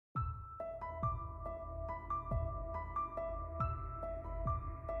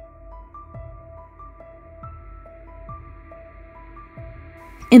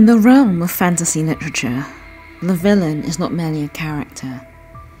In the realm of fantasy literature, the villain is not merely a character.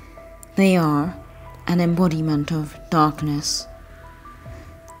 They are an embodiment of darkness,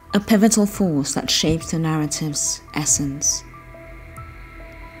 a pivotal force that shapes the narrative's essence.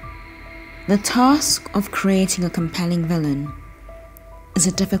 The task of creating a compelling villain is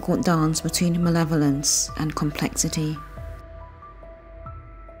a difficult dance between malevolence and complexity.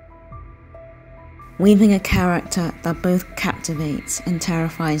 Weaving a character that both captivates and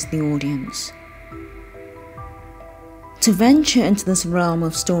terrifies the audience. To venture into this realm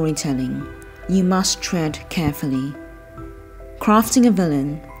of storytelling, you must tread carefully, crafting a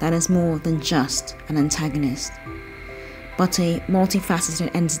villain that is more than just an antagonist, but a multifaceted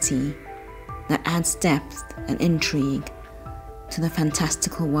entity that adds depth and intrigue to the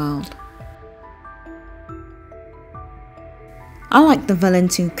fantastical world. I like the villain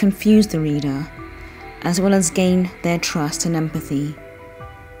to confuse the reader, as well as gain their trust and empathy.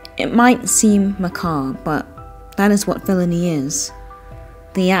 It might seem macabre, but that is what villainy is.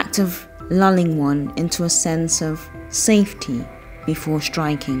 The act of lulling one into a sense of safety before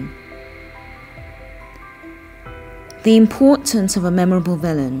striking. The importance of a memorable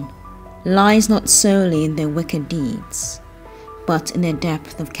villain lies not solely in their wicked deeds, but in their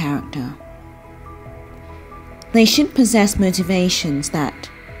depth of character. They should possess motivations that,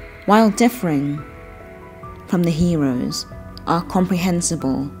 while differing from the heroes, are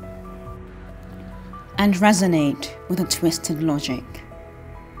comprehensible and resonate with a twisted logic.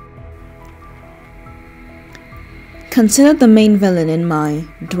 Consider the main villain in my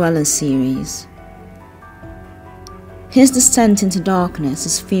Dweller series. His descent into darkness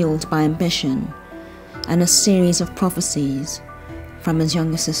is fueled by ambition and a series of prophecies from his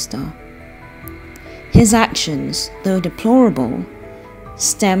younger sister. His actions, though deplorable,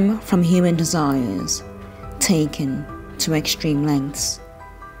 stem from human desires taken to extreme lengths.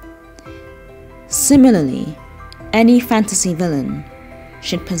 Similarly, any fantasy villain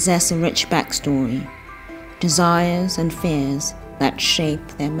should possess a rich backstory, desires and fears that shape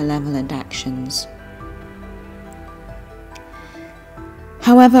their malevolent actions.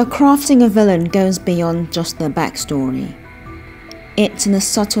 However, crafting a villain goes beyond just their backstory. It's in the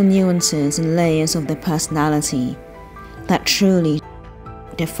subtle nuances and layers of their personality that truly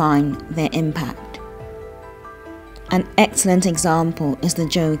define their impact. An excellent example is the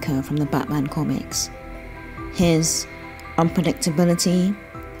Joker from the Batman comics. His unpredictability,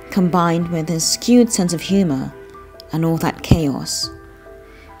 combined with his skewed sense of humor and all that chaos,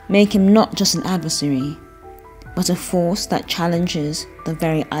 make him not just an adversary, but a force that challenges the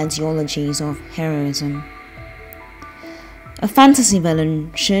very ideologies of heroism. A fantasy villain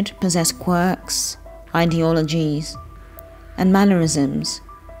should possess quirks, ideologies, and mannerisms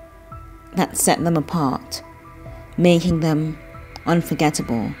that set them apart, making them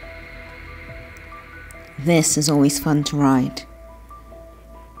unforgettable. This is always fun to write.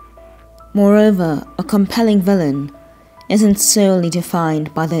 Moreover, a compelling villain isn't solely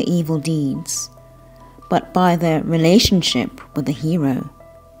defined by their evil deeds, but by their relationship with the hero.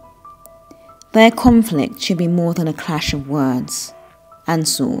 Their conflict should be more than a clash of words and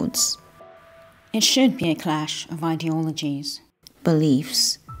swords. It should be a clash of ideologies,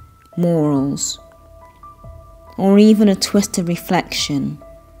 beliefs, morals, or even a twisted reflection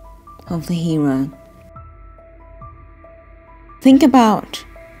of the hero. Think about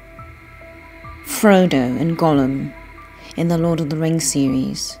Frodo and Gollum in the Lord of the Rings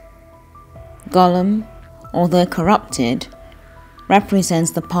series. Gollum, although corrupted,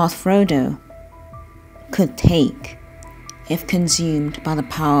 represents the path Frodo could take if consumed by the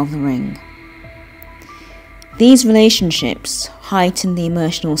power of the ring. These relationships heighten the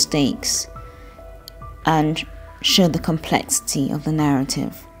emotional stakes and show the complexity of the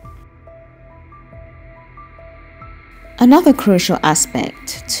narrative. Another crucial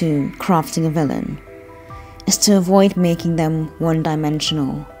aspect to crafting a villain is to avoid making them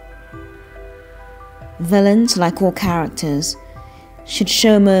one-dimensional. Villains, like all characters, should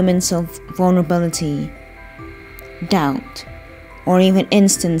show moments of vulnerability, doubt, or even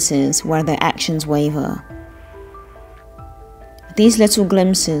instances where their actions waver. These little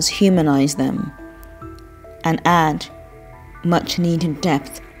glimpses humanize them and add much needed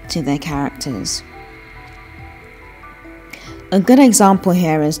depth to their characters. A good example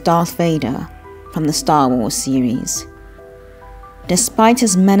here is Darth Vader from the Star Wars series. Despite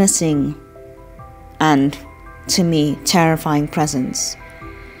his menacing and, to me, terrifying presence,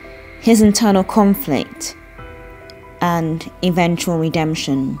 his internal conflict and eventual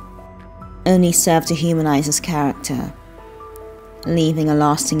redemption only serve to humanize his character, leaving a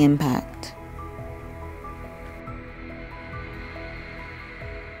lasting impact.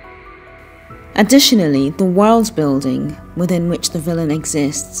 Additionally, the world building within which the villain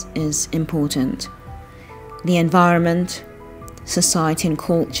exists is important. The environment, society and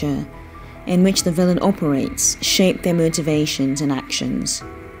culture in which the villain operates shape their motivations and actions.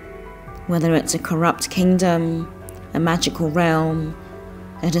 Whether it's a corrupt kingdom, a magical realm,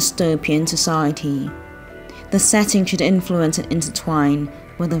 a dystopian society, the setting should influence and intertwine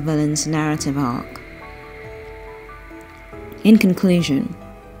with the villain's narrative arc. In conclusion,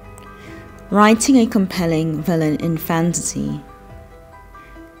 writing a compelling villain in fantasy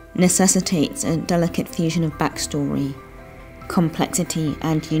necessitates a delicate fusion of backstory, complexity,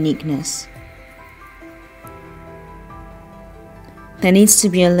 and uniqueness. There needs to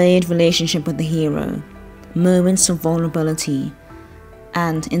be a layered relationship with the hero, moments of vulnerability,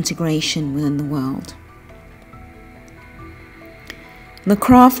 and integration within the world. The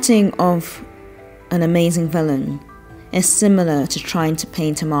crafting of an amazing villain is similar to trying to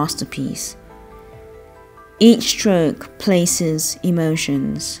paint a masterpiece. Each stroke places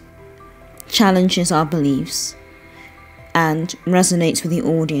emotions, challenges our beliefs, and resonates with the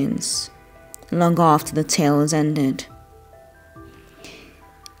audience long after the tale is ended.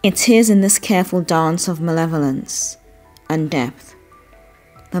 It is in this careful dance of malevolence and depth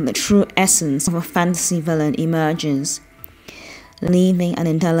that the true essence of a fantasy villain emerges, leaving an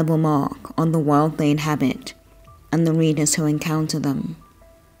indelible mark on the world they inhabit and the readers who encounter them.